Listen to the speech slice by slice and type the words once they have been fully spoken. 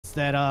kids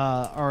that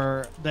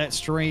or that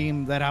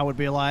stream that I would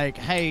be like,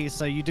 hey,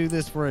 so you do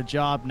this for a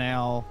job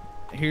now.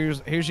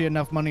 Here's you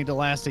enough money to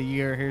last a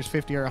year. Here's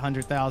 $50,000 or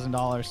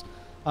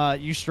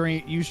 $100,000.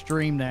 You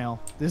stream now.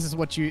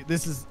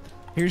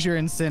 Here's your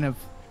incentive.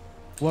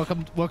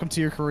 Welcome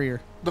to your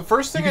career. The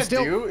first thing I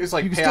do is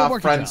like pay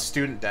off friends'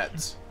 student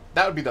debts.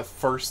 That would be the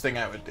first thing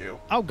I would do.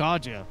 Oh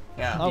god, yeah.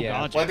 Yeah. Oh god,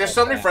 yeah. Like there's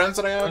so many friends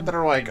that I have that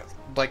are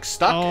like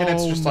stuck, and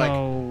it's just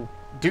like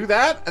do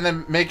that and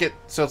then make it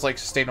so it's like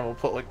sustainable.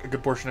 Put like a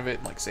good portion of it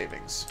in like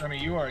savings. I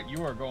mean, you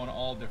are going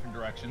all different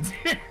directions.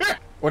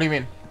 What do you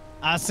mean?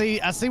 I see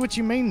what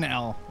you mean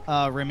now,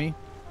 Remy.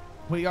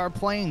 We are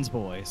Plains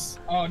boys.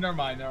 Oh, never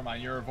mind.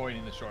 You're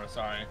avoiding the shore.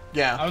 Sorry.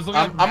 Yeah. I was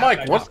looking at the I'm map,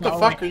 like, what the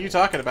fuck are you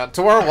talking about?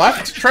 To our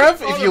left,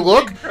 Trev, if you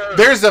look,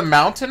 there's a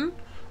mountain.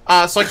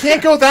 So I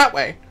can't go that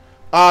way.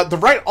 The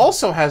right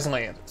also has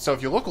land. So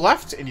if you look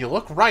left and you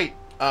look right,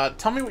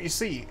 tell me what you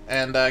see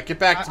and get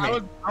back to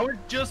me. I was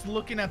just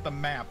looking at the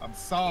map. I'm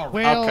sorry.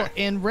 Well,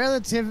 in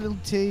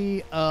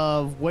relativity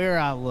of where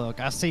I look,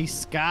 I see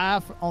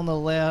sky on the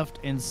left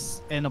and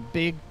a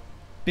big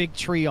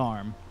tree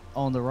arm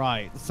on the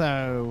right.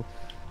 So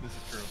this is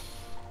true.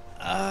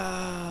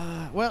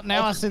 Well,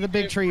 now I see the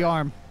big tree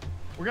arm.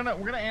 We're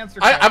gonna answer.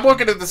 I'm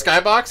looking at the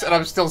skybox and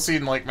I'm still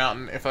seeing like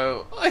mountain. If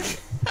I like,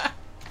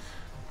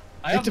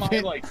 I have my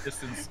like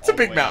distance. It's a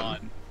big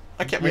mountain.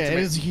 I can't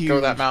wait to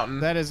go that mountain.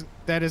 That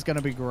is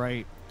gonna be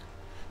great.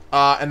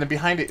 And then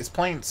behind it is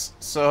plains.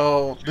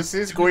 So this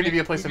is going to be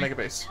a place to make a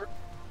base.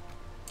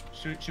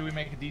 Should we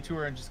make a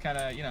detour and just kind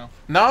of, you know?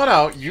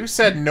 No, you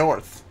said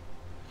north.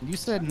 You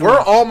said north. We're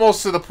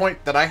almost to the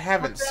point that I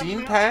haven't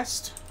seen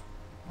past.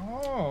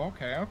 Oh,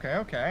 okay. I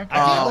can't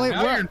believe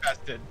now you're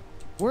invested.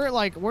 We're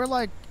like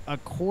a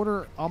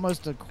quarter,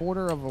 almost a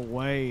quarter of a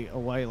way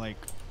away. Like,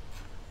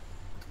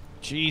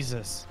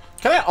 Jesus.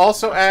 Can I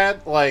also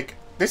add, like,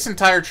 this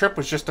entire trip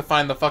was just to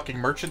find the fucking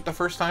merchant the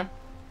first time?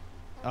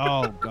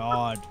 Oh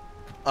God.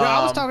 Dude,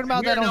 I was talking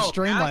about that on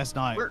stream last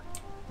night.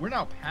 We're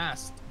now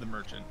past the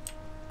merchant.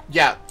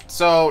 Yeah.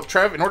 So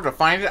Trev, in order to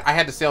find it, I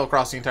had to sail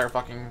across the entire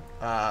fucking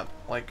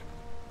like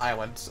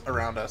islands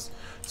around us.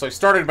 So I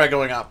started by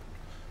going up.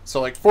 So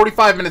like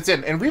 45 minutes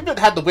in, and we've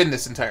had the wind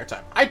this entire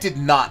time. I did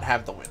not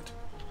have the wind.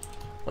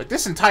 Like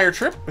this entire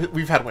trip,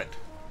 we've had wind.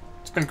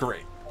 It's been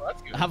great. Oh,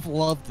 that's good. I've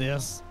loved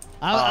this.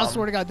 I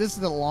swear to God, this is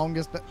the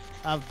longest that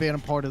I've been a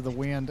part of the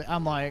wind.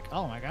 I'm like,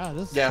 oh my God,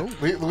 this is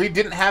cool. we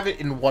didn't have it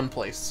in one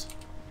place.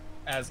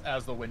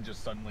 As the wind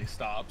just suddenly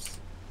stops.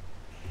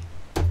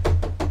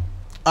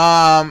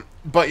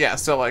 But yeah,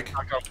 so like,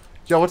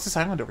 yo, what's this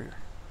island over here?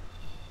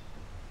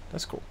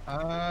 That's cool.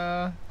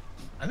 I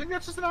think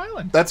that's just an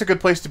island. That's a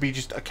good place to be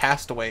just a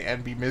castaway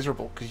and be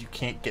miserable because you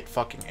can't get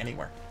fucking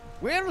anywhere.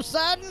 We're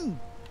sudden.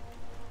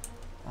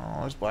 Oh,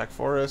 there's Black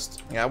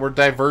Forest. Yeah, we're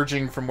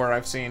diverging from where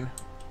I've seen.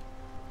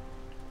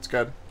 It's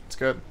good. It's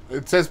good.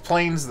 It says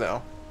plains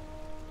though.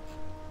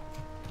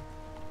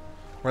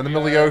 We're in the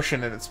middle of the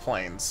ocean and it's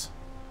plains.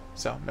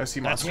 So no sea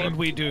monster. That's what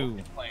we do.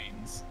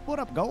 Plains. What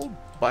up, Gold?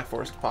 Black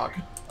Forest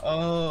Pog.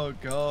 Oh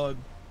God.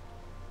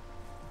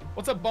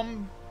 What's up,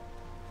 Bumbin?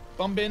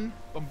 Bumbin.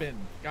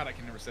 God, I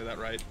can never say that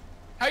right.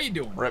 How you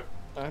doing? Rip.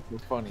 That's a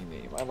funny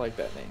name. I like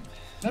that name.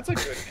 That's a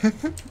good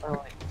name. I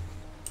like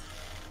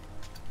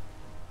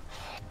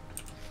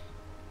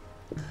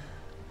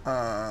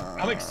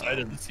I'm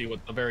excited to see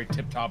what the very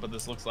tip top of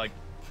this looks like.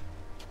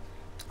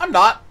 I'm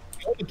not.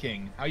 The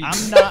King. How you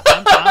I'm not.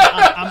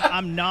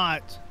 I'm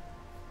not.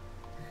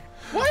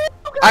 Why?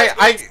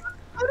 I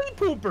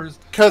poopers.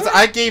 Because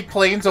I gave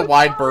planes a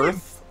wide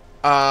berth.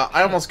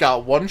 I almost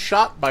got one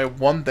shot by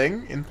one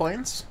thing in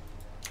planes.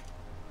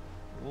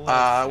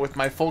 With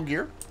my full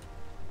gear.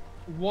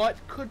 What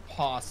could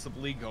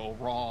possibly go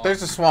wrong?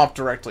 There's a swamp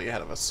directly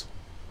ahead of us.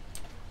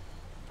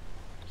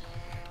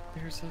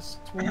 There's a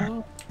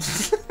swamp.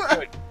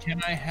 Good.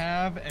 Can I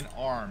have an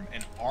arm?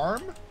 An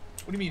arm?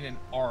 What do you mean an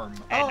arm?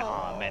 An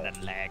arm and a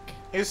leg.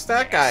 It's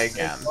that guy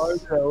again.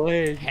 Hello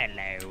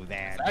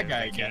there. That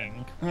guy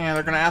again. Yeah,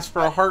 they're gonna ask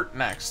for a heart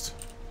next.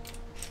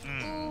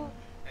 An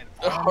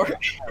arm.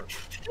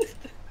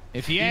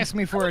 If you ask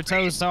me for a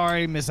toe,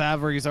 sorry, Miss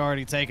Ivory's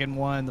already taken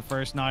one the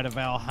first night of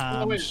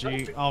Valheim.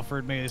 She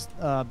offered me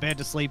a bed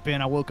to sleep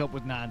in. I woke up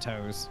with 9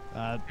 toes.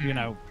 You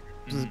know,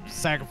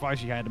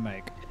 sacrifice you had to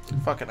make.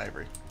 Fucking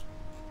Ivory.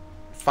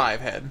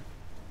 5 head.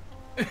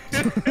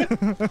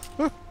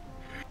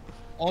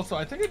 Also,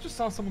 I think I just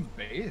saw someone's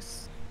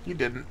base. You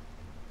didn't.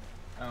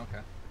 Oh,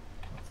 okay.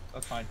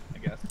 That's fine, I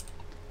guess.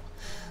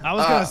 I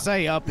was gonna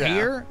say up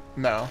here.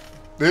 No.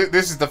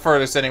 This is the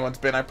furthest anyone's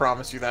been, I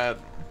promise you that.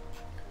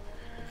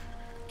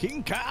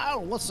 King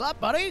Kyle, what's up,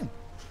 buddy?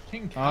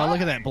 King Kyle. Oh,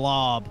 look at that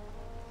blob.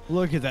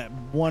 Look at that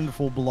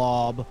wonderful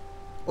blob.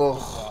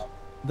 Ugh.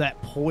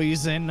 That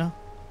poison.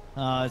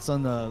 It's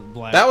on the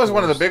black. That was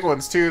one of the big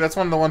ones, too. That's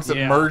one of the ones that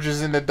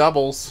merges into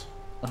doubles.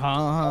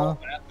 Oh,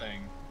 that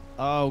thing.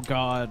 Oh,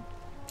 God.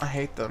 I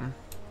hate them.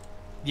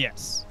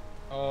 Yes.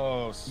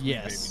 Oh, sweet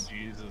baby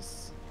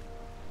Jesus.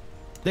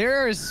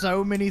 There are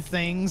so many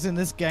things in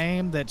this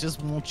game that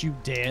just want you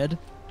dead.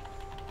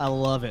 I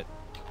love it.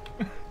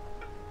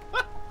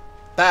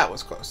 That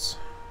was close.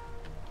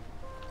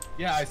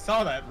 Yeah, I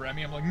saw that,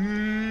 Remy. I'm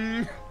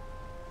like,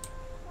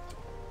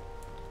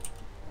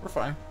 We're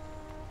fine.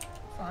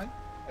 fine.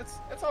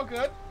 It's all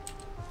good.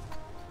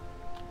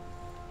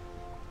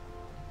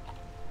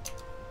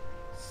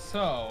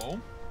 So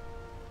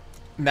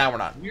Now we're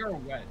not. we are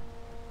wet.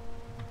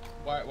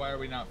 Why are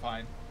we not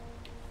fine?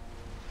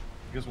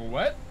 Because we're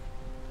wet?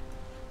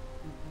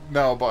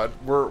 No, bud.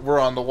 We're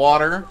on the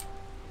water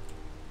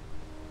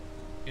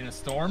In a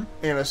storm?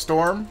 in a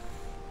storm.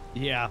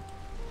 Yeah.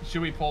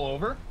 Should we pull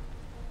over?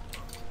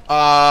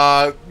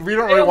 We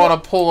don't really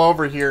want to pull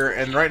over here,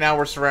 and right now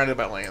we're surrounded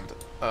by land.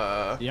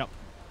 Yep.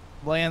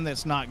 Land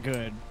that's not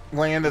good.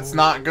 Land that's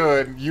not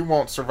good. You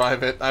won't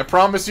survive it. I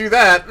promise you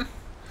that.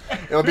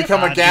 It'll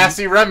become a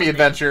gassy Remy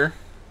adventure.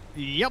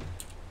 Yep.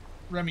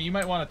 Remy, you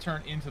might want to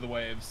turn into the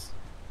waves.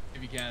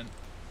 If you can.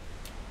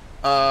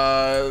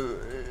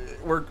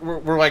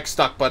 We're like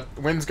stuck, but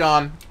wind's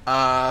gone.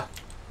 I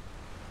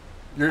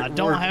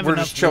don't have we're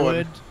enough just chilling.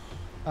 wood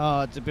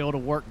to build a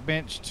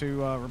workbench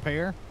to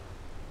repair.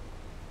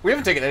 We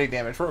haven't taken any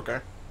damage. We're okay.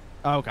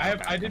 Okay.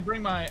 I did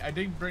bring my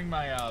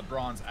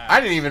bronze axe.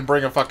 I didn't even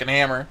bring a fucking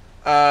hammer.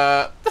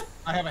 I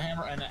have a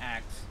hammer and an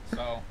axe,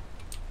 so.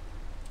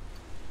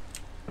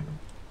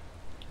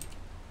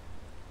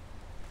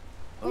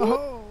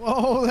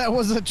 Oh, that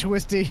was a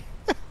twisty.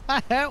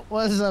 That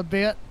was a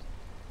bit.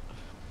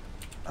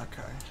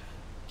 Okay.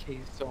 Okay,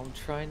 so I'm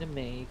trying to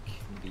make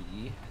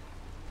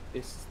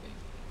this thing.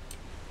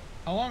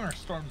 How long are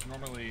storms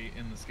normally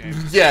in this game?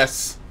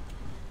 Yes.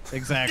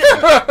 Exactly.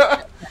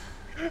 God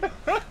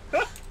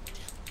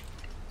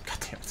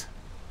damn it.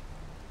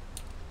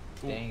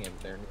 Dang it,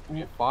 there's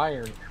a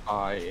fire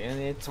nearby, and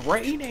it's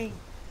raining.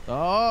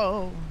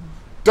 Oh.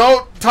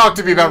 Don't talk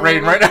to me about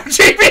rain right now,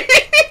 Jamie.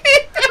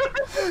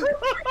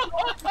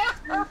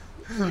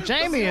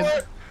 Jamie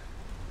is.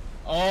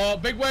 Oh,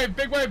 big wave,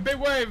 big wave, big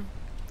wave.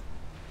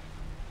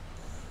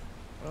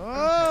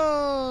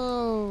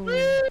 Oh.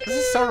 This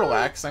is so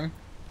relaxing.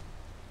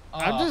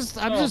 I'm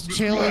just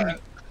chilling.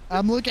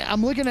 I'm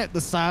looking at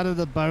the side of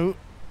the boat.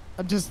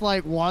 I'm just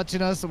like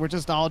watching us, and we're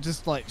just all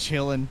just like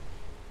chilling.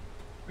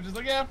 We're just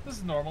like, yeah, this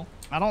is normal.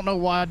 I don't know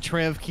why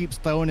Trev keeps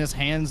throwing his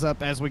hands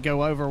up as we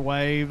go over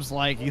waves,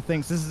 like he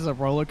thinks this is a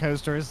roller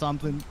coaster or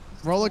something.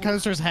 Roller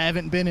coasters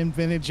haven't been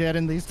invented yet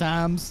in these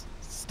times.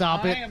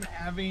 Stop it. I am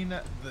having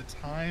the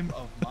time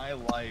of my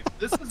life.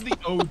 This is the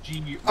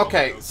OG.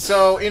 Okay,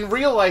 so in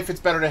real life, it's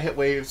better to hit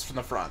waves from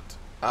the front.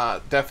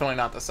 Definitely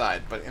not the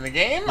side. But in the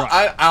game,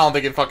 Right. I don't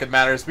think it fucking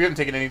matters. We haven't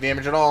taken any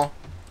damage at all.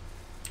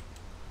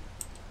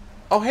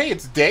 Oh, hey,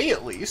 it's day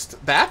at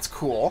least. That's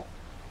cool.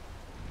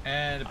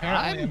 And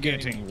apparently I'm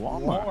getting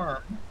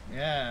warmer.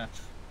 Yeah.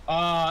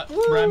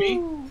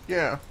 Remy,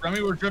 Yeah.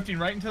 Remy, we're drifting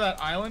right into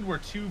that island where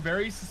two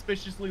very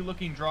suspiciously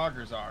looking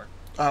draugrs are.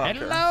 I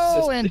don't care.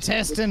 Hello,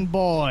 intestine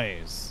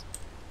boys.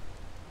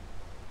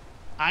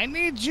 I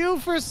need you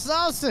for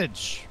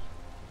sausage,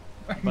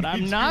 but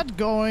I'm not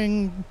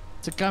going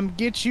to come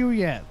get you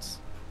yet.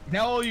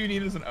 Now all you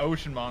need is an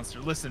ocean monster.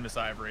 Listen, Miss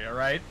Ivory, all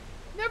right?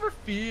 Never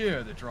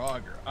fear the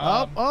draugr.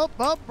 Up,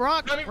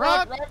 rock, Remy,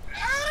 rock.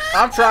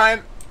 I'm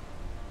trying.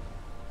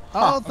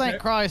 Oh, thank Okay.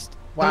 Christ.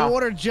 Wow. The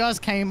water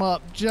just came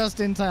up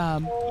just in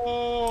time.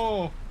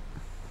 Oh.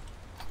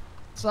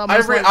 It's almost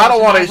Ivory, like I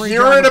don't watching want to Ivory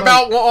hear drive it a boat.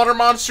 about water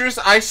monsters.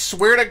 I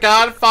swear to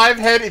God,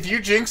 Fivehead, if you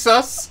jinx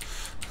us.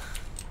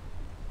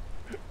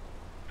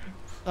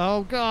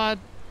 Oh, God.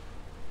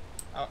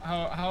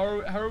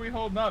 How are we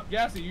holding up?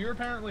 Gassy, you're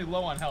apparently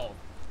low on health.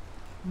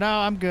 No,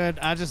 I'm good.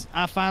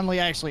 I finally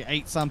actually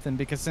ate something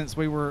because since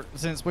we were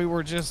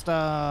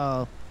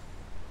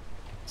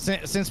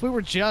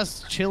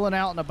just chilling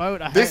out in a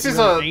boat, This is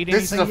hadn't really ate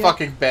this is a anything yet.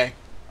 fucking bait.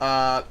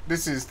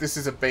 This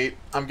is a bait.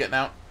 I'm getting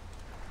out.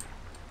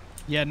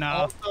 Yeah, no,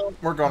 Also,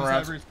 We're going Miss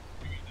around. Ivory's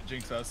going to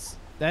jinx us.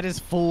 that is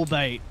full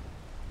bait.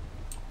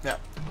 Yeah.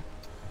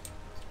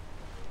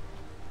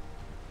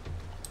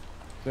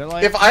 They're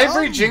like, If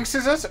Ivory "Oh."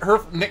 jinxes us, her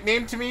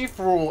nickname to me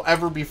will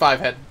ever be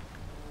Fivehead.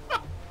 Did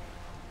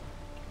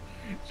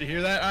you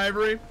hear that,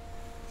 Ivory?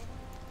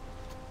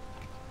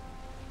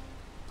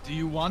 Do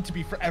you want to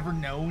be forever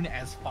known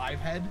as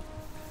Fivehead?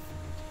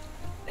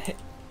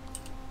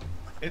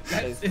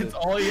 It's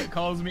all he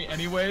calls me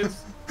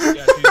anyways.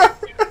 Yeah,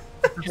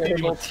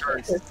 Terrible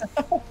choice.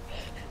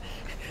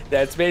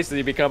 That's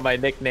basically become my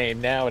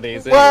nickname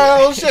nowadays.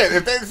 Well, shit.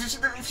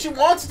 If she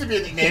wants it to be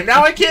a nickname,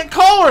 now I can't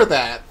call her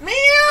that,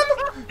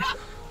 man.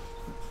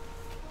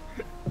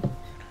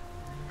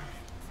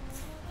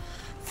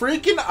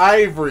 Freaking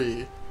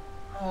Ivory.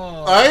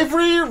 Oh.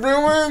 Ivory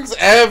ruins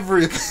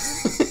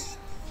everything.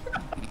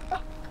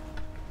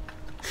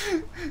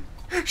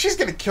 She's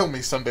gonna kill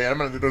me someday. I'm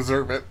gonna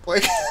deserve it.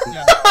 Like,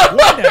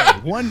 Yeah.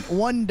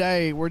 one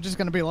day we're just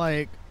gonna be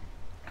like,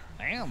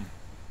 damn,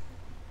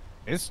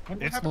 it's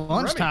happened to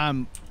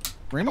lunchtime.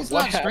 Remy's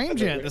What not streamed happened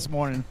to yet Remy? this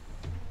morning.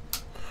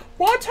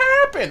 what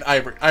happened?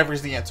 Ivory.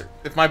 Ivory's the answer.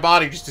 If my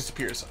body just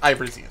disappears,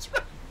 Ivory's the answer.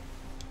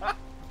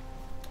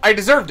 I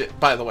deserved it,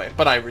 by the way,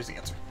 but Ivory's the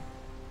answer.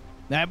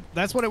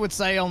 That's what it would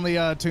say on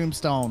the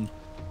tombstone.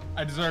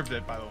 I deserved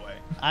it, by the way.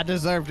 I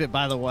deserved it,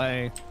 by the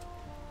way.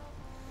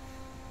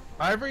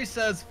 Ivory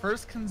says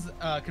first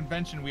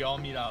convention we all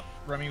meet up,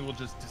 Remy will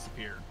just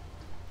disappear.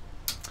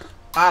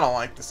 I don't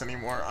like this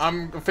anymore.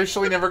 I'm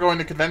officially never going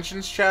to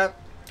conventions, chat.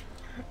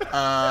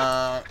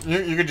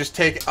 You could just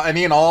take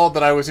any and all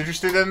that I was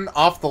interested in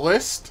off the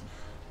list.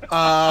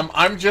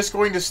 I'm just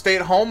going to stay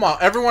at home while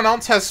everyone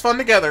else has fun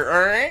together,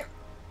 alright?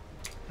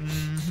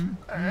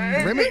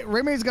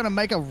 Remy's gonna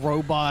make a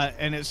robot,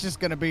 and it's just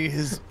gonna be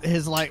his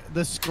like,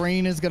 the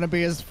screen is gonna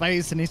be his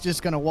face, and he's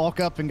just gonna walk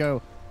up and go,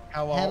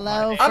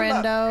 hello,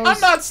 friendos. I'm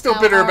not still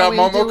bitter How about are we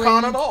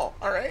MomoCon doing? at all,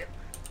 alright?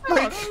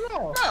 Like,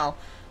 no.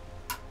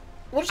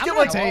 We'll just I'm get, gonna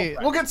like, tell you-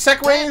 we'll get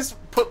Segways,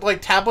 put,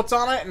 like, tablets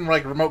on it, and,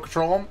 like, remote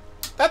control them.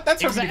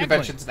 That's how we do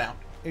conventions now.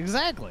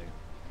 Exactly.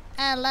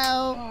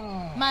 Hello,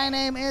 my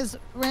name is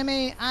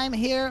Remy. I'm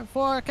here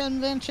for a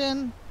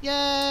convention.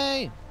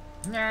 Yay!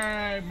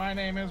 Yay, my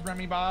name is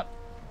Remy Bot.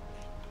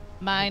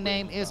 My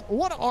name is.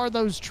 What are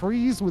those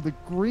trees with the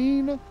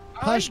green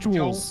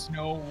pustules? I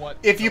don't know what.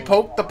 If you those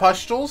poke the are.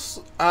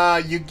 pustules,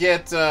 you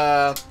get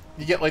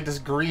like this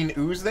green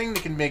ooze thing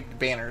that can make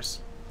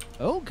banners.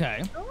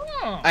 Okay.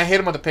 Oh. I hit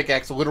him with a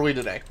pickaxe literally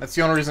today. That's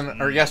the only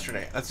reason, or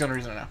yesterday. That's the only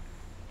reason I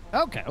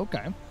know. Okay.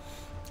 Okay.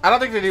 I don't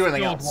think they do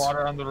anything Spilled else.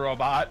 water on the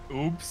robot.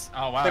 Oops.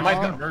 Oh wow. They might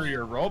He's do. gonna murder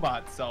your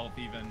robot self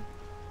even.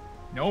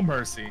 No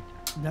mercy.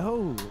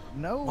 No.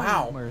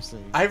 Wow.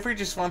 Mercy. Ivory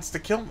just wants to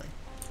kill me.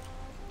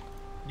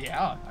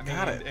 Yeah. I mean,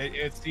 Got it.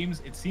 It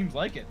seems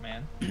like it,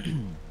 man.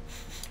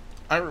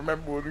 I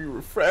remember when we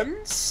were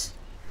friends.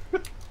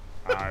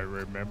 I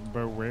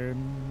remember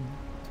when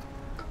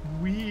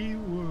We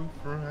were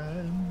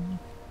friends.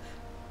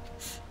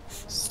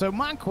 So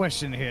my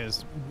question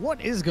is,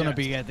 what is going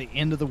to Yes. be at the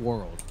end of the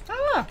world? I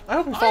don't know. I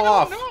hope we fall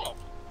off. No.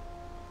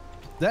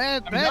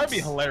 That I mean, that'd be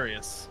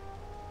hilarious.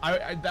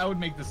 That would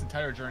make this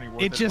entire journey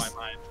worth it just- in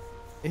my mind.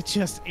 It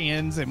just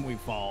ends and we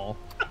fall.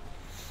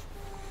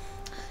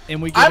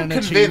 And we get I'm an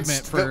achievement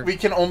convinced for that we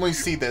can only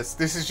see this.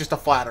 This is just a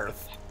flat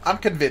Earth. I'm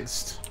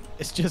convinced.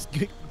 it's just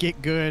get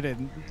good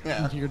and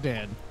Yeah. you're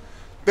dead.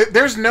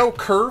 There's no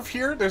curve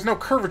here. There's no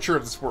curvature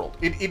of this world.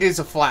 It is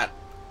a flat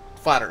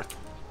Earth.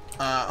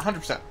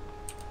 100%.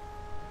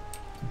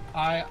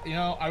 I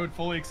would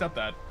fully accept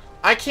that.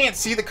 I can't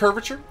see the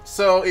curvature,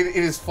 so it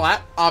is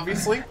flat,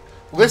 obviously.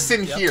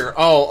 Listen Yep. here.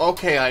 Oh,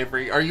 okay,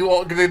 Ivory. Are you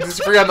all going to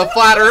disagree on the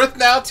flat Earth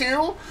now,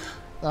 too?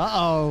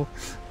 Uh-oh.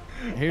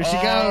 Here she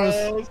goes.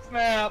 Oh,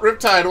 snap.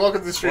 Riptide, welcome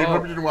to the stream. Whoa.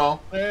 Hope you're doing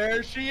well.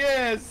 There she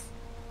is.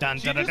 Dun,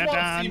 She dun, dun, just dun,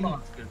 wants sea dun.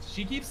 monsters.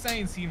 She keeps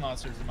saying sea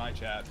monsters in my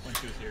chat when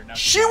she was here. Now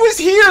She was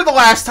here the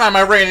last time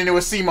I ran into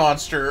a sea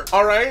monster,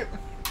 alright?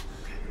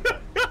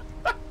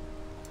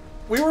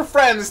 We were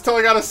friends till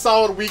I got a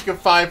solid week of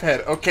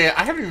 5-head. Okay,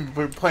 I haven't even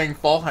been playing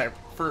Valheim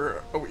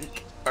for a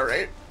week,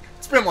 alright?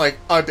 It's been like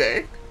a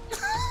day.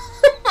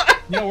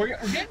 we're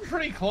getting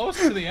pretty close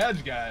to the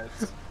edge, guys.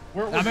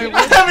 We're I mean, getting-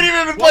 I haven't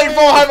even been playing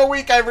Valheim a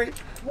week, Ivory.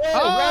 Whoa,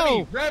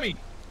 Oh! Remy,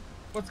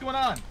 what's going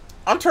on?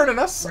 I'm turning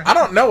us. I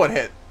don't know what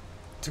hit,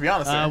 to be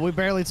honest. There. We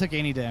barely took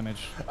any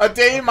damage. A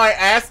day my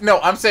ass. No,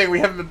 I'm saying we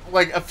haven't been,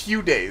 like, a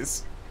few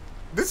days.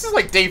 This is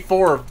like day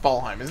 4 of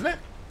Valheim, isn't it?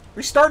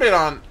 We started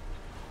on.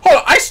 Hold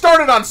on, I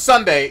started on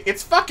Sunday.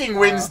 It's fucking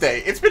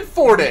Wednesday. It's been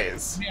 4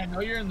 days. I know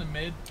you're in the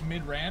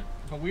mid rant,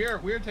 but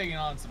we're taking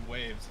on some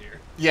waves here.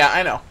 Yeah,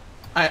 I know.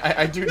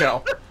 I do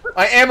know.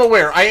 I am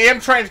aware. I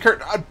am trying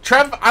to.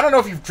 Trev, I don't know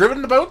if you've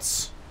driven the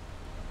boats.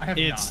 I have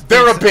It's not.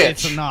 They're a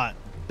it's bitch. not.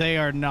 They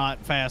are not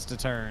fast to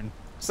turn.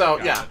 So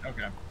Got yeah. it,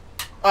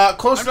 Okay.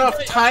 Close I'm enough.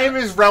 really- Time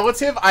is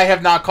relative. I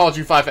have not called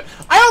you 5-head.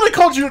 I only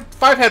called you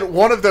 5-head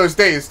one of those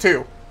days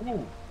too.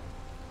 Ooh.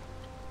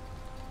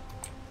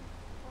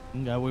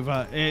 No, we've.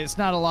 It's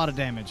not a lot of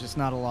damage. It's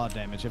not a lot of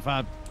damage. If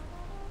I,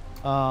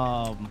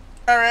 All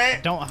right.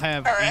 don't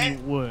have All any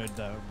right. wood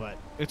though, but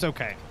it's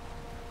okay.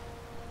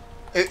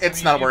 It's I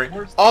mean, not a if worry.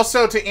 we're-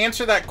 Also, to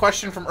answer that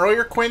question from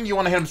earlier, Quinn, you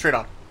want to hit him straight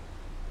on.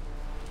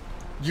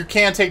 You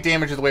can take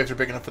damage if the waves are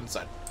big enough for the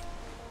side.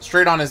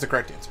 Straight on is the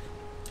correct answer.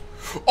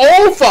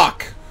 Oh,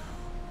 fuck!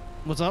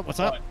 What's up? What's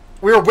up?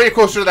 We were way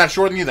closer to that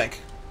shore than you think.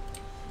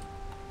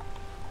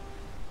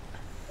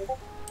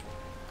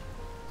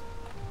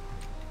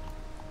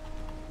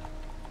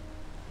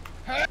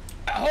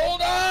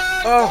 Hold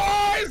on, Oh,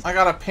 guys! I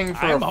got a ping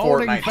for I'm a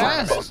holding Fortnite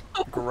fast.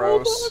 tournament.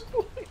 Gross.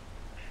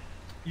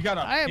 You got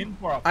a I am- pin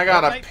for a I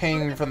got a Fortnite ping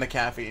tournament? from the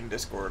caffeine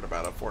Discord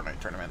about a Fortnite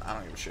tournament. I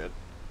don't give a shit.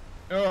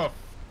 Oof.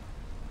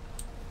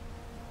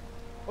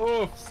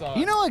 Oof, son.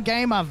 You know a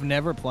game I've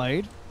never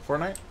played?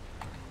 Fortnite?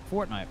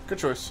 Fortnite. Good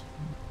choice.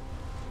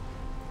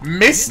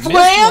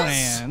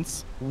 Mistlands?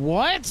 Mistlands?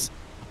 What?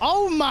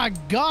 Oh my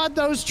god,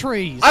 those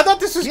trees! I thought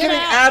this was Get getting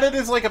out. added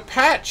as like a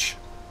patch.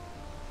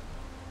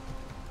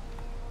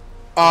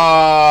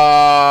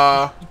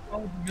 Oh,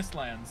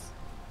 Mistlands.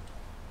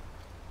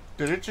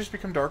 Did it just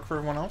become dark for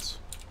everyone else?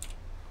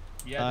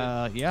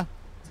 Yeah, Yeah.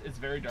 it's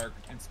very dark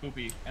and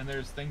spoopy, and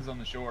there's things on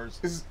the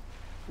shores.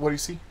 What do you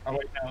see? Oh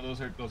wait, no, those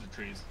are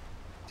trees.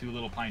 2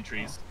 little pine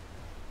trees.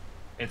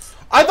 It's.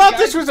 I thought Guys,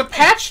 this was a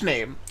patch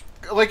name.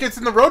 Like it's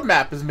in the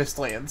roadmap as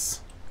Mistlands.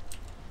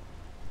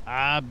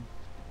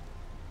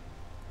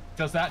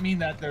 Does that mean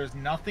that there's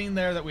nothing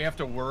there that we have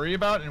to worry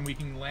about and we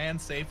can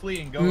land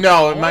safely and go?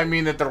 No, it might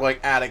mean that they're like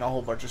adding a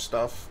whole bunch of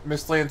stuff.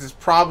 Mistlands is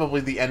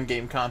probably the end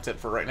game content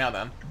for right now.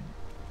 Then.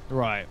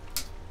 Right.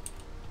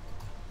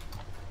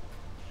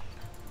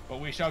 But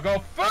we shall go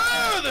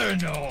further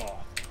north.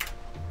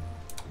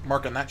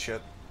 Marking that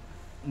shit.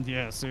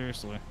 Yeah,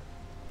 seriously.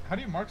 How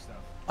do you mark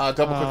stuff?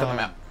 Double click on the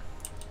map.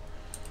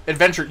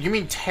 Adventure. You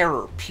mean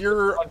terror?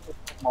 Pure,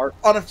 Mark,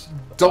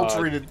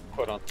 unadulterated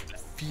put on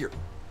fear.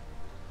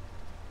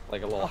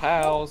 like a little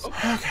house.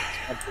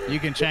 You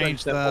can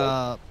change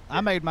the.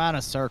 I made mine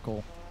a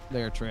circle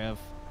there, Trev,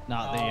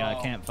 not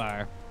the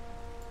campfire.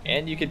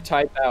 And you can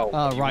type out.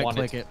 what you Right want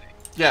click to it.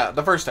 say. Yeah,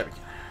 the first time you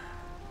can.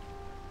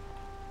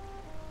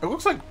 It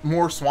looks like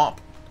more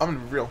swamp. I'm gonna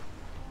be real.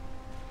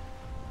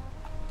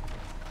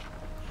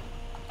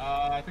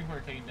 I think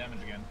we're taking damage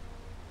again.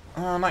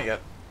 Not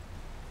yet.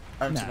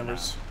 I haven't seen No,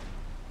 numbers.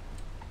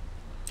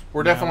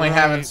 We're No, definitely we're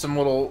having already- some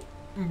little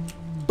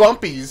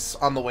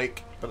bumpies on the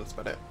wake, but that's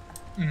about it.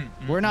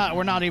 We're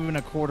not even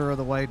a quarter of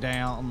the way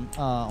down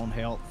on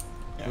health.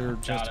 Yeah, We're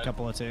just got a it.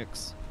 couple of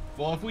ticks.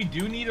 Well, if we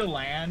do need a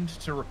land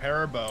to repair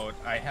our boat,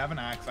 I have an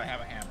axe, I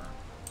have a hammer,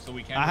 so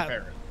we can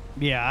repair it.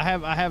 Yeah, I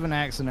have an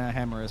axe and a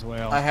hammer as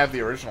well. I have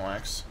the original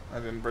axe. I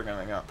didn't bring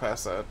anything out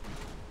past that.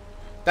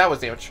 That was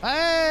damage.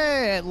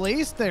 Hey, at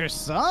least there's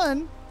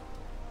sun.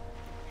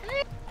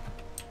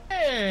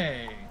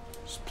 Hey!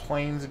 There's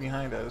planes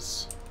behind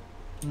us.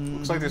 Mm-hmm.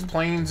 Looks like there's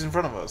planes in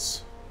front of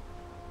us.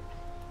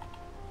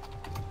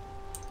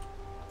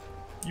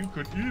 You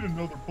could eat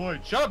another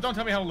bite. Shut up! Don't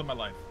tell me how to live my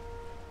life.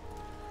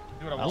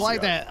 Do what I I want.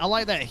 like that. I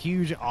like that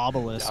huge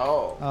obelisk.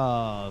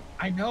 Oh.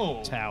 I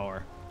know.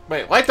 Tower.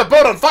 Wait, light the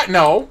boat on fire!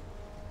 No!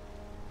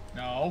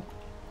 No.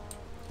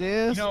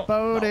 This You know-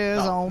 boat no,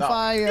 is no, on no.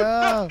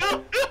 fire.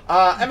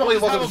 Emily,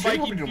 Let's welcome have to a the stream.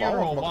 Viking We'll do funeral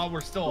tomorrow. while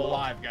we're still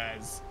alive,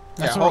 guys.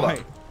 That's hold right.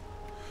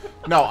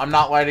 on. No, I'm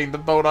not lighting the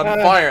boat on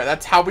fire.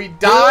 That's how we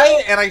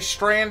die, and I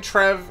strand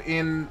Trev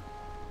in...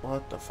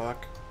 What the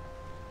fuck?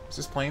 Is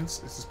this planes?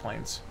 This is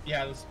planes.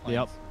 Yeah, this is planes.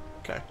 Yep.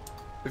 Okay.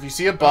 If you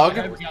see a bug,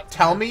 Okay, we got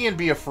tell some. me and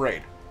be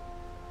afraid.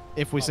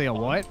 If we see a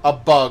what? A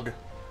bug.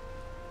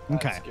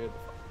 Okay. That's good.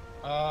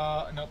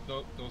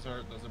 Nope. Those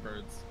are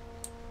birds.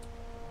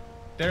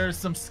 There's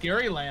some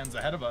scary lands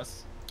ahead of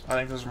us. I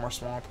think there's more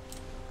swamp.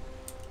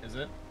 Is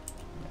it?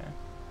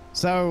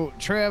 So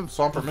Trev,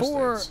 Swamp or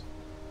before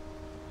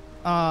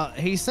Mistlands.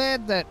 he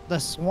said that the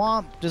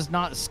swamp does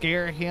not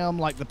scare him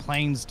like the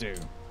plains do.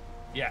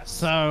 Yes.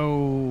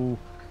 So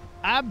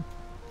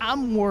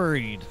I'm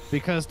worried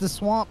because the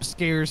swamp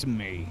scares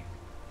me.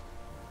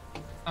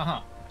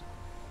 Uh-huh.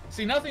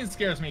 See, nothing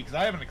scares me because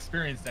I haven't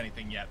experienced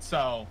anything yet,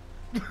 so...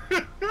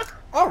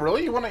 Oh,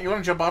 really? You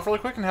wanna jump off really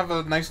quick and have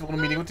a nice little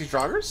meeting with these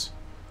joggers?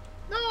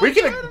 No, We I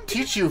can don't-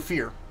 teach you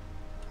fear.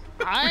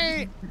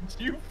 I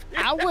You...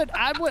 I would.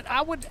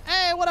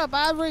 Hey, what up,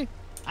 Ivory?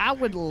 I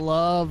would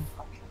love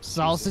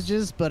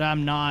sausages, but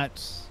I'm not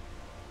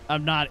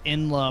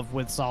in love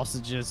with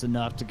sausages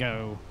enough to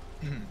go.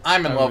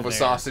 I'm in Over love with there.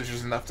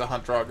 sausages enough to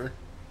hunt Draugr.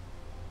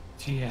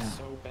 Yeah.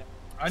 So bad.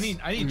 I need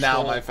Now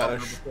troll my partner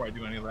fetish. before I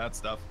do any of that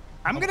stuff.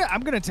 I'm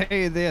gonna tell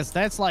you this.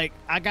 That's like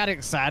I got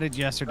excited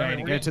yesterday Alright,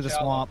 to we're go to getting the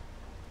shallow.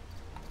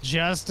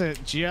 swamp,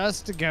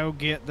 just to go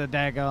get the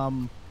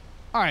daggum.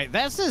 All right,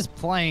 that says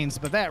plains,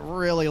 but that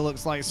really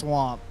looks like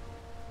swamp.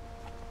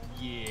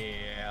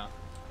 Yeah.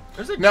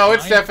 There's a No,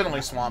 it's giant-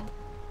 definitely swamp.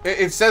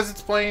 It says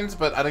it's plains,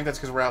 but I think that's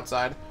because we're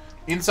outside.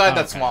 Inside,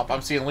 that's Okay. swamp.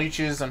 I'm seeing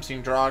leeches. I'm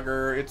seeing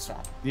Draugr. It's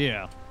swamp.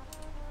 Yeah.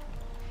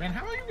 Man,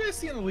 how are you guys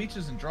seeing the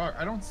leeches and draw?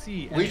 I don't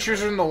see any of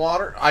Leeches it. are in the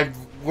water. I've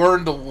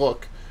learned to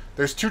look.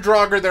 There's 2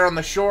 Draugr there on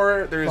the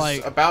shore. There's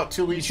Like, about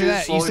 2 You leeches see that?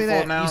 You slowly see that?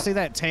 floating out. You see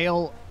that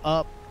tail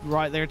up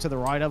right there to the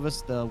right of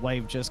us? The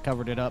wave just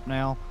covered it up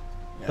now.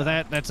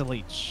 But that's a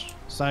leech.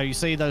 So you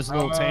see those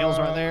little tails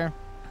right there?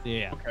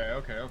 Yeah.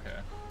 Okay.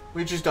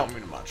 Leeches don't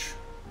mean much.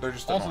 They're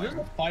just Also, annoying.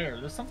 there's a fire.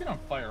 There's something on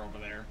fire over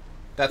there.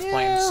 That's Yeah.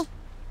 plains.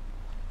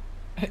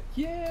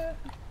 Yeah.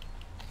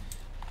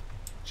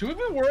 Should we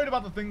be worried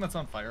about the thing that's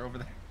on fire over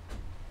there?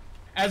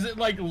 As it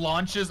like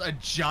launches a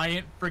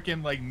giant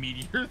freaking like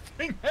meteor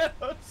thing at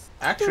us.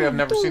 Actually, I've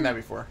never seen that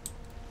before.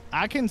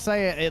 I can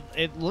say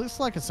it looks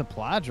like a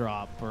supply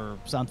drop or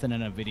something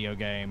in a video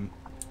game.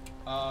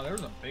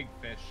 There's a big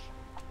fish.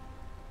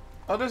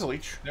 Oh, there's a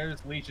leech.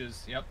 There's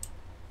leeches. Yep.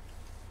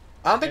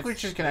 I don't think It's-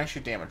 leeches can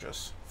actually damage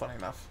us. Funny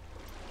enough.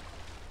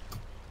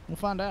 We'll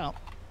find out.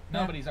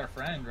 No, but he's our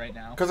friend right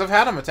now. Because I've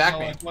had them attack So,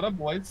 me. like, what up,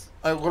 boys?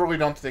 I literally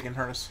don't think they can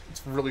hurt us.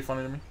 It's really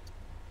funny to me.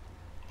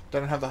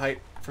 Doesn't have the height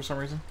for some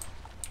reason.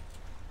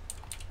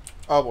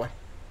 Oh boy.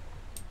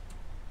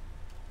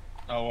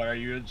 Oh, what are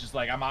you just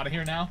like? I'm out of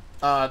here now.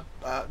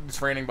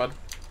 It's raining, bud.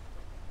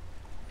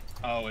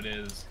 Oh, it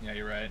is. Yeah,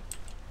 you're right.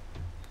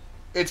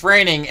 It's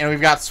raining, and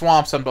we've got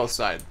swamps on both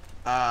sides.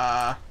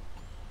 I'm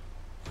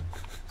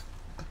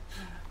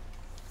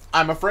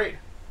afraid.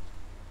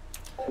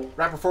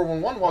 Rapper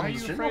 411, Why are welcome to you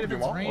the stream. afraid if it's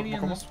Welcome, raining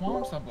in welcome, the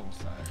swamps on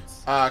both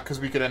sides? Because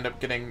we could end up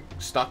getting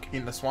stuck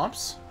in the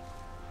swamps.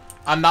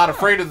 I'm not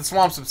afraid of the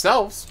swamps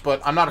themselves,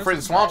 but I'm not afraid of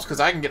the swamps because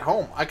I can get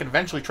home. I can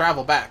eventually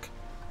travel back.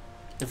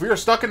 If we are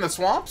stuck in the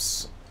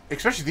swamps,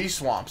 especially these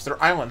swamps,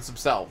 they're islands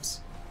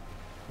themselves,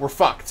 we're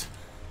fucked.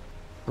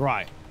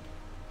 Right.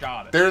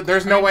 Got it.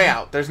 There's no way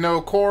out. There's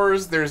no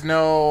cores. There's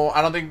no...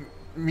 I don't think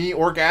me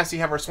or Gassy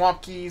have our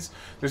swamp keys.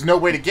 There's no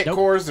way to get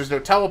cores. There's no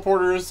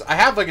teleporters. I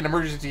have like an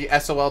emergency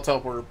SOL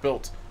teleporter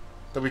built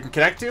that we can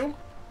connect to,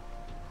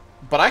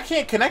 but I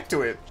can't connect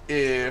to it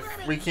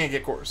if we can't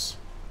get cores.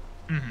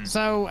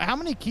 So how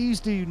many keys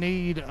do you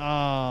need?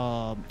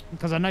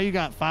 Because I know you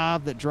got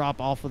 5 that drop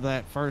off of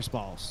that first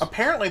boss.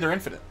 Apparently they're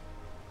infinite.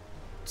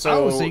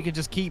 So, so you could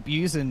just keep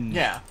using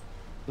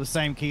the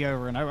same key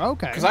over and over.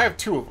 Okay. Because I have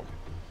 2 of them.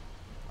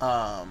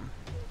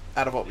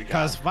 Out of what we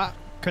got.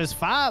 Because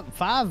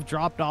five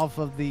dropped off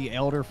of the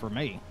Elder for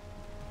me.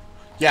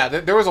 Yeah,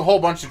 there was a whole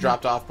bunch that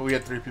dropped off, but we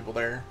had 3 people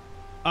there.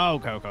 Oh,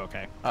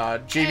 okay.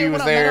 JB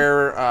was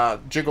there,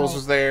 Jiggles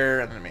was there,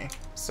 and then me.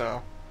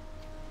 So...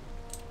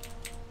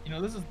 You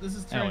know, this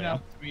is turning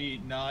out to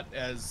be not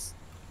as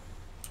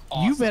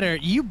awesome.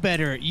 You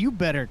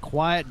better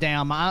quiet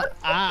down. I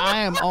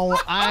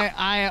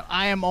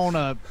am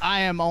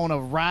on a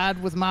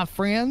ride with my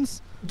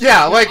friends.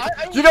 Yeah, like,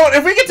 you know what,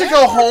 if we get to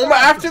go home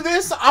after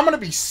this, I'm gonna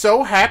be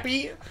so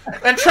happy.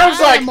 And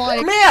Trev's like,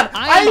 man,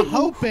 I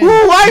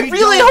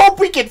really hope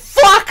we get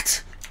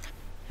fucked.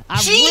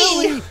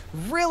 I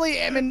really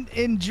am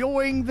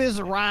enjoying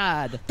this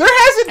ride. There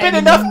hasn't been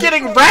enough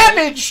getting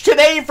ravaged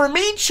today for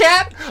me,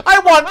 chat. I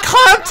want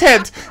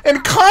content,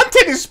 and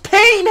content is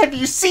pain. Have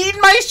you seen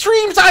my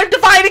streams? I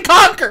divide and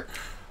conquer.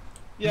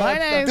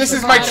 Yeah, this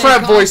is my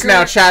Trev voice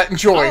now, chat.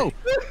 Enjoy.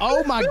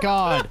 Oh my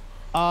god.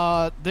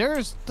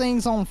 There's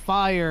things on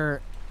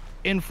fire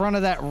in front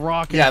of that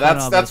rock. Yeah,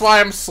 that's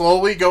why I'm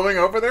slowly going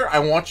over there. I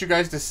want you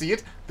guys to see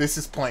it. This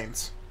is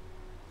plains.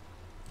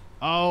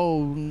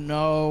 Oh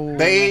no.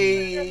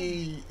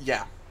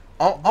 Yeah.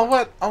 I'll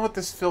let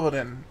this fill it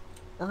in.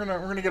 We're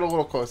gonna get a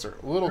little closer.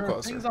 A little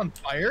closer. Things on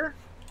fire?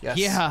 Yes.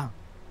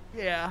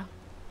 Yeah.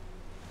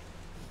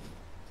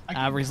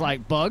 Ivory's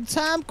like, bug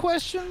time,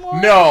 question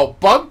mark? No,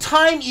 bug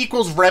time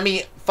equals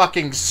Remy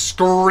fucking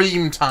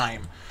scream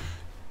time.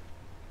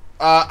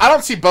 I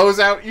don't see bows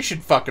out. You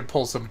should fucking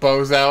pull some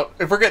bows out.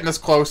 If we're getting this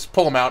close,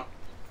 pull them out.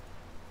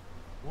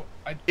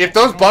 If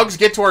those bugs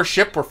get to our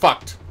ship, we're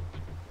fucked.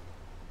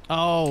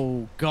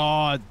 Oh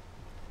god.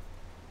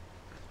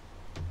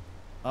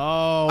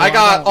 Oh. I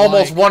got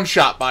almost one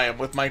shot by him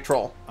with my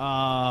troll.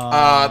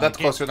 That's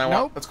closer than I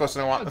want. Nope. That's closer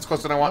than I want. That's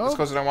closer than I want. That's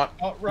closer than I want.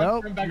 Oh,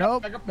 run,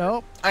 back up.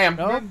 Nope. I am.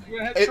 Nope.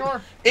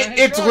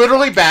 It's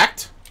literally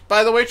backed.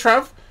 By the way,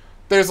 Trev,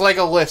 there's like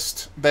a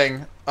list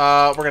thing.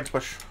 We're gonna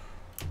push.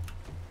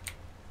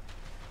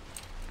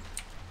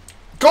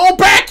 Go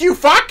back, you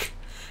fuck!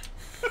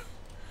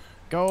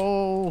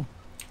 Go.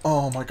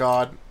 Oh my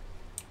god.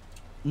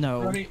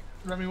 No.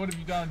 Remy, what have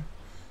you done?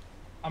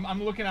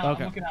 I'm looking out.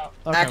 Okay. I'm looking out.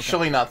 Okay,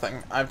 actually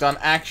nothing. I've done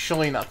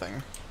actually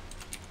nothing.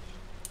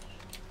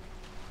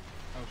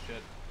 Oh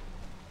shit.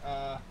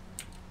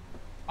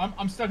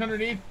 I'm stuck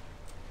underneath.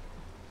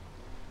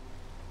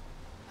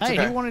 Hey,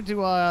 okay. he wanted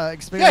to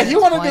experience. Yeah, he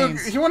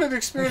wanted to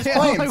experience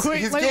planes.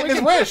 He's getting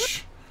his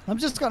wish. I'm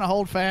just gonna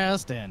hold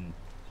fast and.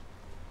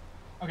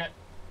 Okay.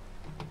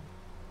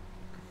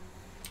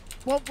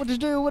 What would you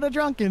do with a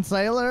drunken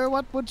sailor?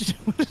 What would you do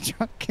with a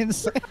drunken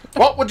sailor?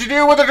 What would you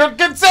do with a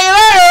drunken sailor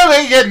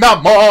early in the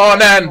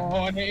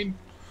morning?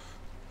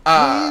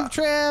 Leave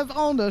Trev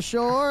on the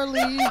shore.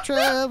 Leave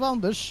Trev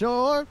on the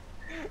shore.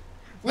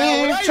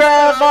 Leave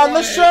Trev on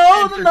the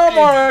shore. No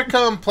more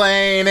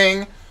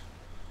complaining.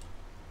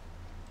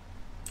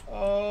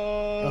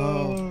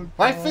 Oh.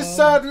 Life is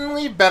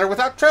suddenly better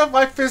without Trev.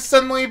 Life is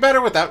suddenly better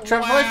without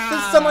Trev. Life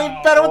is suddenly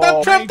better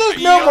without Trev.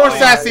 There's no more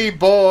sassy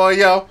boy,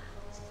 yo.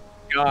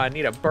 God, I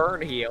need a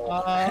burn heal.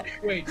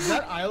 Wait, does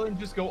that island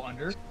just go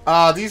under?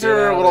 These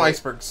are little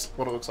icebergs,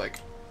 what it looks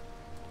like.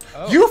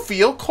 Oh. You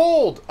feel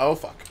cold. Oh,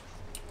 fuck.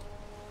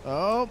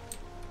 Oh.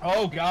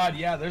 Oh, God,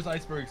 yeah, there's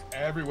icebergs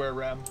everywhere,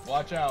 Rem.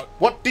 Watch out.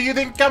 What do you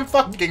think I'm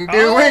fucking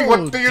doing?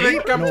 What do you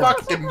think I'm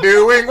fucking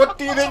doing? What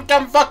do you think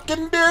I'm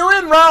fucking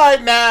doing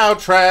right now,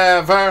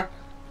 Trevor?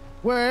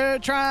 We're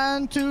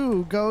trying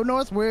to go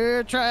north.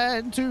 We're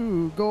trying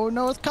to go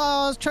north.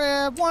 Cause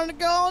Trev wanted to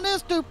go on this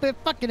stupid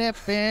fucking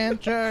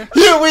adventure.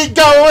 Here we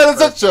go, and it's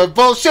such a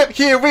bullshit.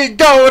 Here we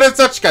go, and it's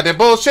such goddamn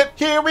bullshit.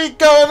 Here we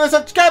go, and it's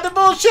such goddamn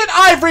bullshit.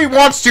 Ivory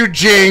wants to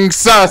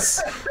jinx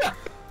us.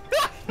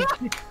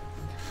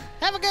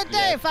 Have a good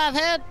day,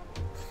 Fivehead.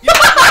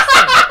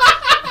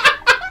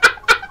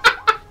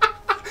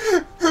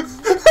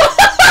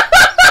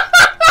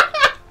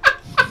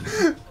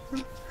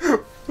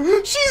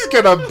 She's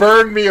gonna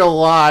burn me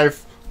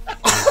alive.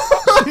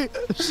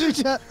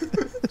 She's gonna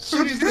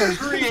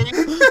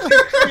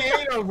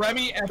create a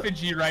Remy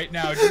effigy right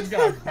now. She's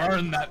gonna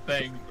burn that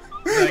thing.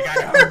 Like,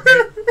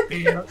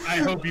 I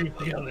hope you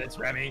feel this,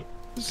 Remy.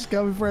 She's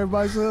coming for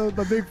everybody's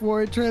my big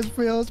forehead trans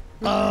feels.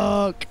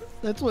 Fuck.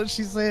 That's what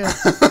she said.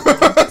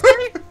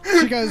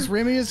 She goes,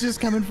 Remy is just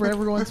coming for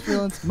everyone's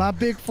feelings. My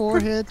big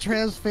forehead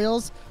trans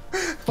feels.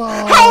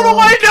 How do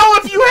I know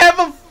if you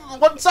have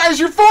what size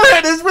your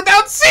forehead is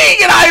without seeing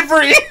it,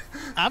 Ivory?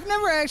 I've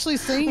never actually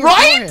seen your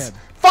Right? forehead.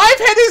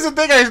 5head is a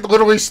thing I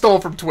literally stole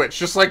from Twitch,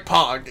 just like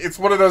Pog. It's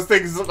one of those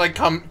things that like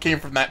came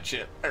from that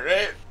shit. All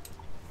right.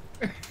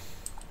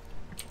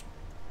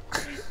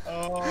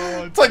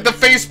 Oh, It's like the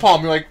face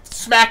palm. You like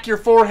smack your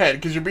forehead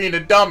because you're being a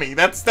dummy.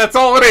 That's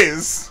all it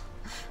is.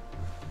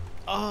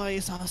 Oh,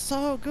 it's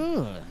so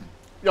good.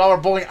 Y'all are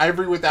bullying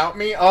Ivory without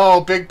me.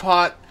 Oh, big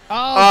pot.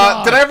 Oh,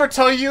 God. Did I ever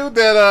tell you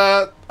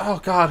that? Oh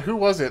God, who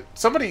was it?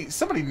 Somebody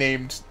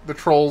named the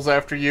trolls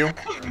after you.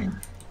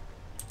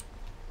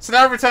 So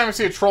now every time I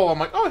see a troll, I'm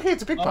like, oh, hey,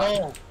 it's a big pot.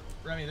 Oh,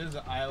 Remy, there's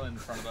an island in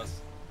front of us.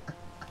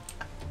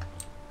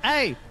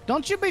 Hey,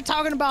 don't you be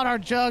talking about our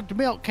jugged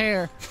milk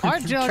here. Our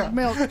jugged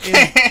milk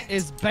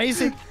is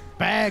basic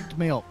bagged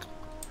milk.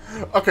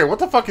 Okay, what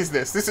the fuck is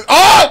this? This is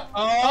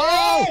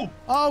Oh!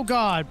 Oh,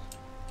 God.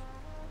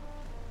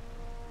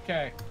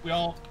 Okay, we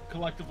all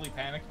collectively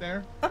panicked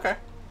there. Okay.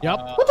 Yep.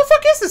 What the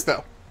fuck is this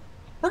though?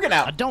 We're getting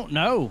I out. don't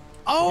know.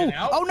 Oh, Get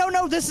out? oh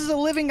no, this is a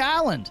living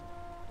island.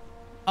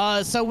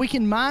 So we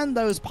can mine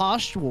those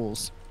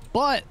pustules,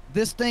 but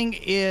this thing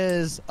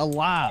is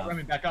alive.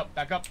 Remy, back up,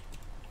 back up.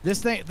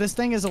 This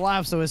thing is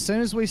alive. So as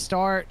soon as we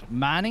start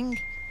mining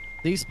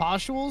these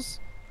pustules,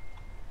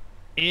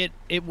 it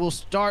will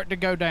start to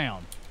go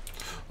down.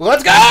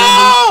 Let's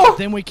go!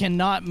 Then we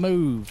cannot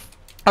move.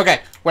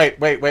 Okay, wait.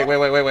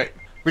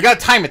 We gotta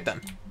time it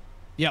then.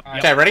 Yep. All right.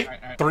 Okay, ready? All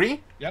right. 3,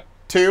 Yep.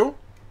 2,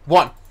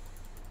 1.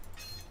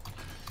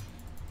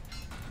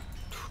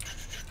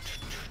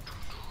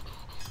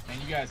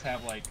 And you guys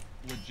have like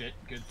legit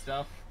good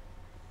stuff.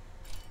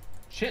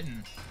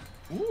 Chitten.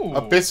 Ooh.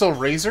 Abyssal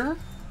Razor?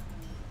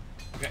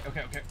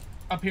 Okay.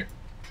 Up here.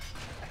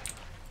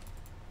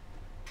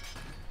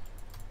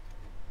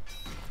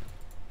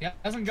 Yeah,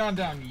 hasn't gone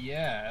down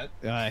yet.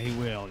 He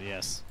will.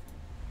 Yes.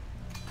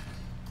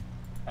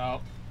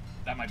 Oh,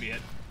 that might be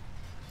it.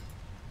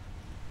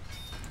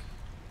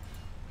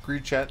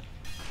 Greed chat.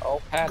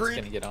 Oh, Pat's Greed.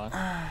 gonna get on.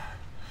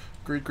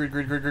 Greed.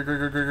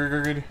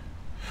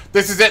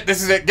 This is it.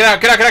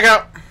 Get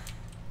out.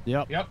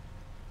 Yep. Yep.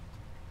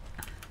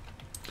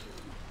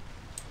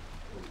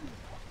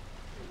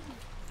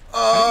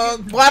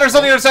 Ladder's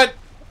on the other side.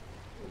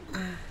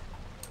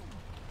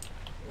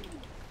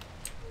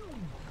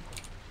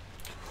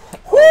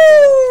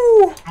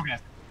 Woo! Okay.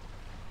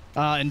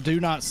 And do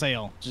not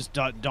sail. Just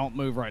don't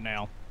move right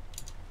now.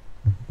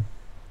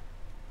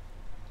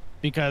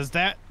 Because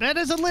that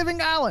is a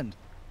living island.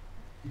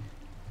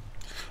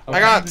 I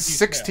got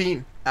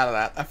 16 out of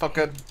that. I felt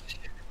good.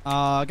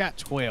 I got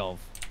 12.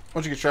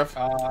 What'd you get, Trev?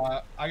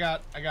 I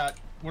got.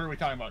 What are we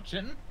talking about?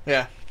 Chitten?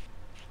 Yeah.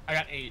 I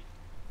got 8.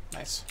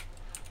 Nice.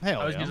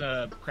 Hell I was yeah. using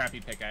a crappy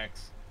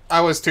pickaxe.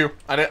 I was too.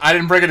 I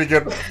didn't bring any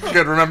good.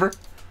 Remember?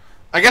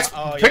 I guess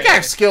Oh, yeah, pickaxe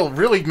yeah. skill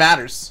really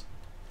matters.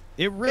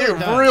 It really It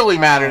does. really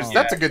matters. Oh.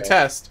 That's a good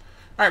test.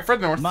 All right,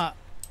 Fred North. My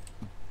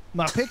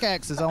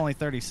pickaxe is only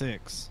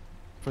 36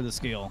 for the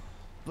skill.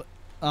 But,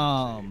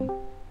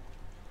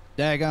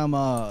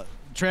 daggum,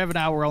 Trev and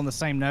I were on the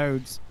same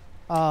nodes.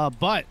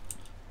 But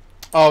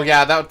Oh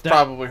yeah, that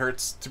probably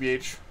hurts to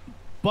BH.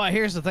 But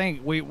here's the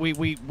thing, we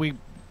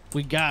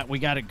got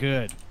it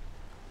good.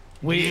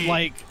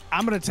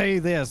 I'm gonna tell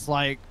you this,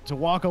 like, to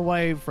walk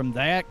away from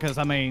that, because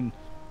I mean,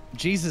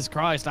 Jesus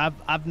Christ,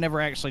 I've never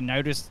actually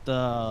noticed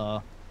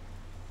the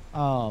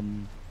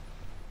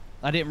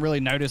I didn't really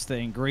notice the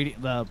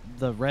ingredient,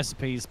 the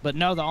recipes. But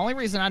no, the only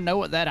reason I know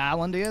what that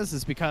island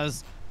is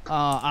because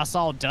I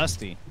saw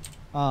Dusty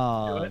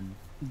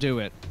do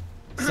it.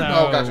 So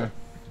Oh, gotcha.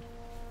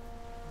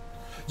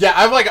 Yeah,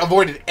 I've like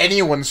avoided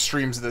anyone's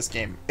streams of this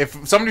game.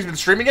 If somebody's been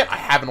streaming it, I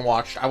haven't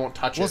watched. I won't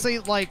touch well, it. see,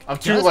 like, I'm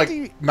too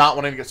Dusty, like not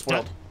wanting to get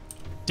spoiled.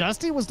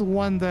 Dusty was the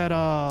one that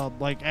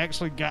like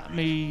actually got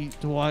me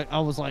to what I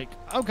was like,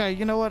 okay,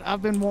 you know what?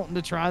 I've been wanting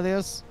to try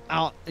this.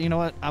 You know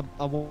what? I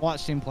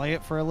watched him play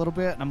it for a little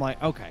bit, and I'm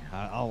like, okay,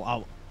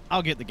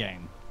 I'll get the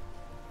game.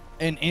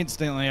 And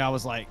instantly, I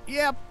was like,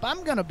 yep,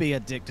 I'm gonna be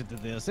addicted to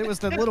this. It was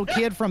the little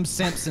kid from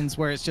Simpsons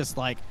where it's just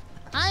like,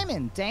 I'm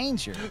in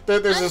danger.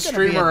 There's I'm a gonna be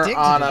streamer addicted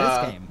on to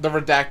this game. the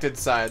redacted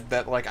side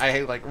that like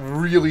I like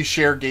really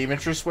share game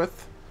interests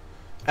with,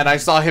 and I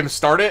saw him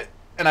start it,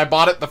 and I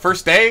bought it the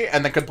first day,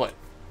 and then couldn't play it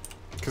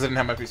because I didn't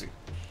have my PC.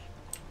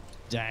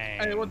 Dang.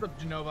 Hey, what's up,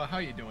 Genova? How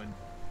you doing?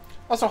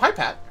 Also, hi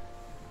Pat.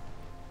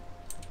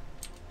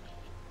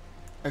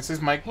 Is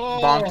his mic Oh.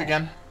 bonked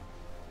again?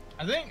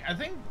 I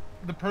think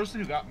the person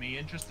who got me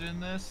interested in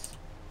this,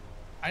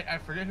 I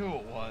forget who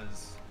it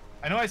was.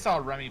 I know I saw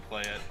Remy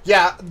play it.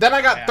 Yeah. Then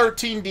I got Yeah.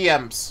 13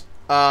 DMs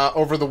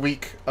over the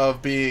week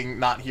of being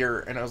not here,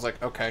 and I was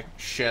like, okay,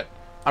 shit.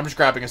 I'm just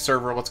grabbing a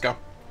server. Let's go.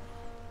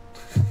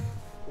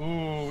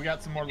 Ooh, we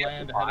got some more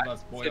land ahead of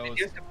us, Did you boyos.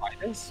 have to buy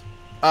this?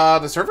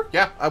 The server?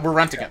 Yeah, we're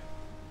renting it.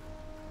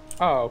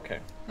 Oh, okay.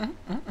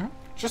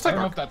 Just I like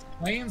don't know if that's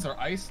plains or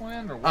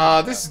Iceland or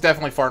what. this is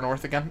definitely far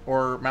north again,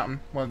 or mountain,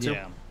 one of the two.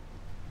 Yeah.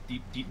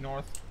 deep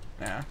north.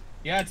 Yeah.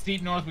 Yeah, it's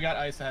deep north. We got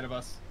ice ahead of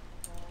us.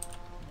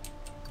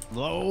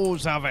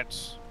 Loads of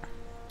it.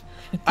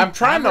 I'm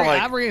trying to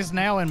like. Ivory is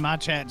now in my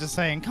chat just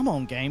saying, "Come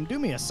on, game, do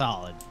me a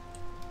solid.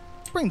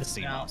 Bring the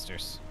sea Now-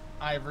 monsters."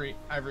 Ivory,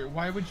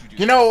 why would you do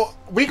You know,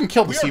 we can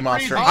kill the We sea are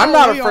monster. freezing. I'm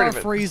not we afraid are of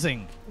it.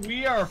 freezing. this?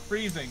 We are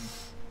freezing.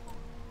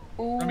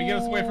 Let me get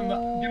us away from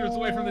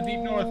the deep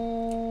north.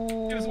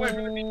 Get us away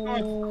from the deep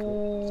north.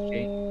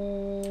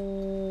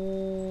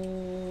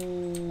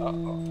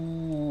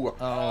 Ooh.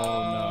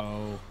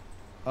 Oh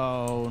no.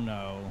 Oh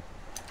no.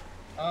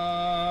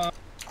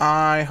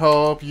 I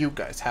hope you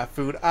guys have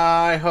food.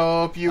 I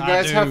hope you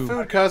guys have do.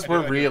 food, because I do, we're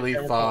I do. really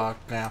Yeah, we're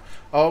fucked now.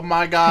 Oh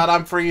my god,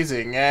 I'm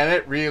freezing, and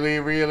it really,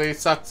 really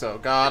sucks. Oh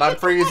god, I'm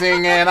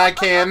freezing, and I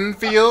can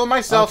feel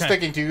myself Okay.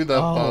 sticking to the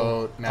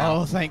boat now.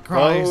 Oh, thank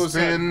Christ.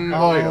 Frozen, Oh,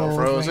 boyo,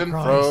 frozen,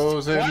 thank Christ.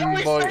 frozen, Why are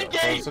we boyo, sinking?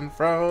 frozen,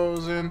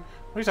 frozen.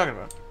 What are you talking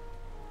about?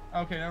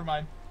 Okay, never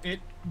mind. It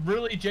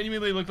really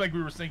genuinely looked like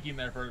we were sinking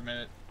there for a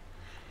minute.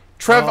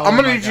 Trev, Oh I'm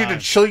gonna my need you to God.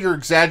 chill your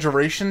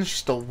exaggerations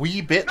just a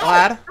wee bit,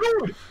 lad.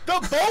 Dude, the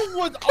boat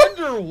was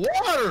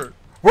underwater.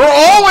 We're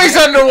always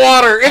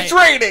underwater. It's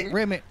raining.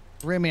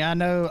 Remy, I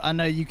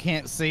know you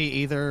can't see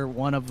either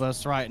one of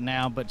us right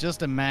now, but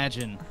just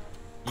imagine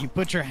you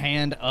put your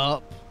hand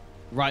up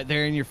right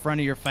there in your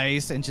front of your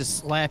face and just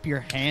slap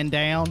your hand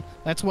down.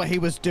 That's what he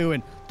was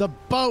doing. The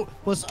boat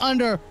was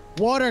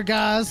underwater,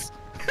 guys.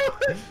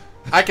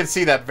 I can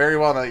see that very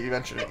well now that you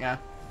mentioned it. Yeah.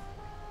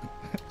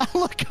 I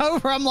look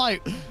over, I'm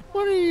like,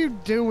 what are you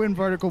doing,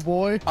 Vertical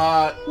Boy?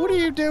 What are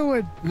you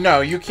doing?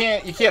 No, you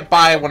can't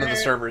buy one of the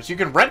servers. You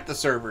can rent the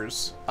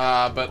servers,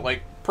 but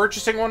like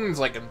purchasing one is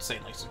like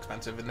insanely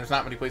expensive, and there's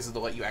not many places that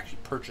let you actually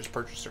purchase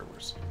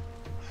servers.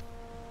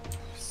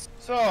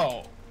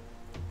 So,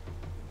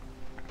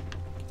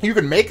 You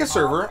can make a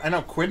server. I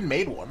know Quinn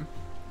made one.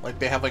 Like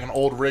they have like an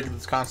old rig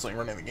that's constantly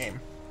running the game.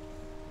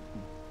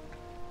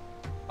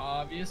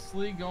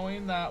 obviously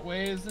going that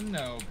way is a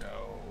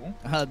no-go.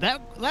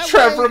 That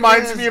Trev way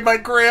reminds is- me of my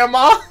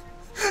grandma.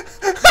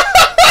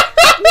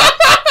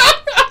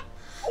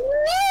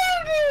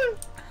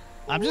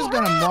 I'm just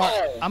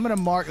gonna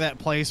mark that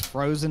place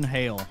frozen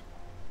hail.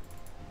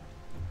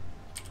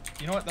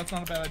 You know what? That's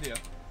not a bad idea.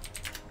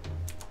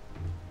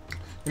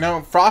 You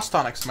know, Frost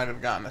Tonics might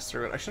have gotten us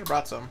through it. I should have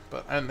brought some,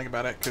 but I didn't think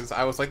about it because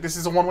I was like, this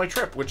is a one-way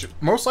trip, which it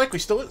most likely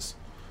still is.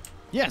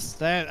 Yes,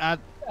 that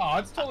Oh,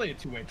 it's totally a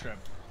two-way trip.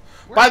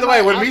 By the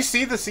way, when we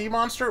see the sea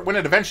monster, when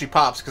it eventually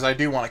pops, because I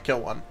do want to kill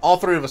one, all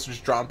three of us are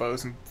just drawing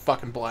bows and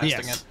fucking blasting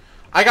Yes. it.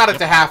 I got it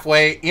to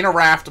halfway in a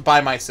raft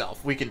by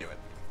myself. We can do it.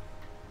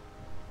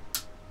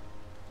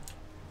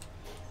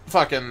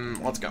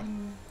 Fucking, let's go.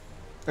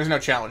 There's no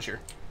challenge here.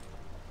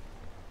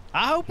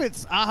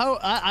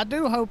 I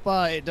do hope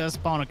it does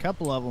spawn a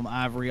couple of them,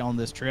 Ivory, on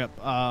this trip,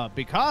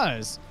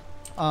 because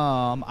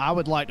I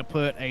would like to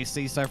put a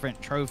sea serpent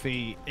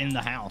trophy in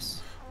the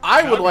house.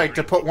 I would like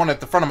to put one at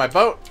the front of my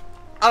boat.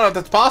 I don't know if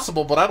that's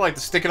possible, but I'd like to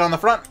stick it on the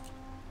front.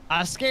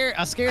 I scared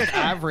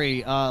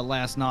Ivory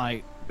last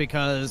night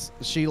because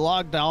she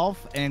logged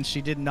off and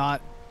she did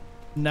not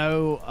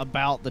know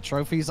about the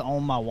trophies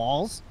on my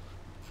walls.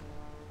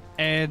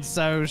 And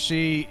so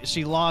she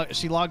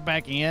logged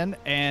back in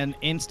and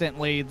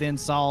instantly then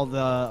saw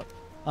the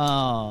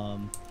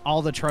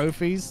all the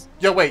trophies.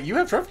 Yo, wait, you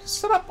have trophies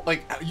set up?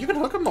 Like, you can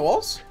hook them to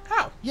walls?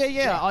 How?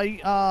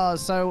 Yeah.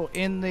 So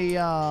in the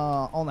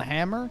on the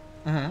hammer,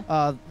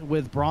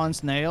 with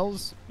bronze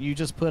nails, you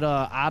just put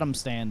a item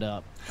stand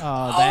up.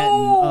 That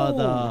and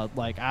the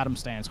like item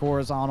stands,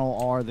 horizontal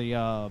or the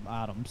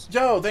items.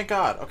 Yo, thank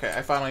God. Okay,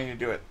 I finally need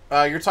to do it.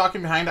 You're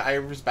talking behind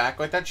Ivory's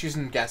back like that? She's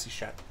in Gassy's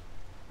chat.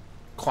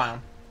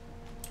 Clown.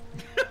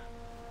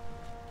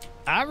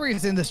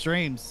 Ivory's in the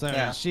stream, so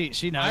Yeah.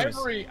 she knows.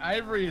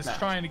 Ivory is No.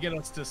 trying to get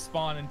us to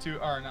spawn into,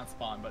 or not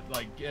spawn, but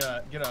like get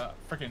a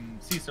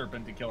freaking sea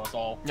serpent to kill us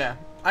all. Yeah.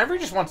 Ivory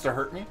just wants to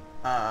hurt me.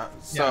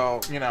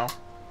 So, you know,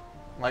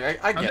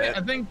 like, I get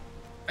it.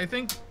 I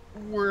think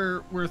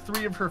we're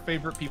three of her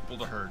favorite people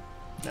to hurt.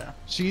 Yeah.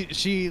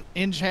 She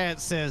in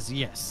chat says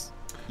yes.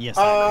 Yes.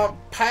 Ivory.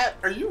 Pat,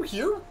 are you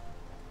here?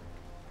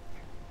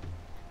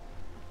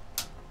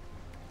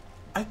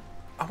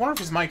 I wonder if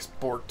his mic's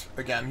borked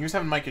again. He was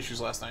having mic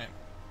issues last night.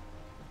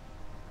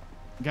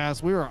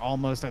 Guys, we were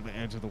almost at the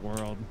edge of the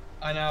world.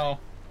 I know.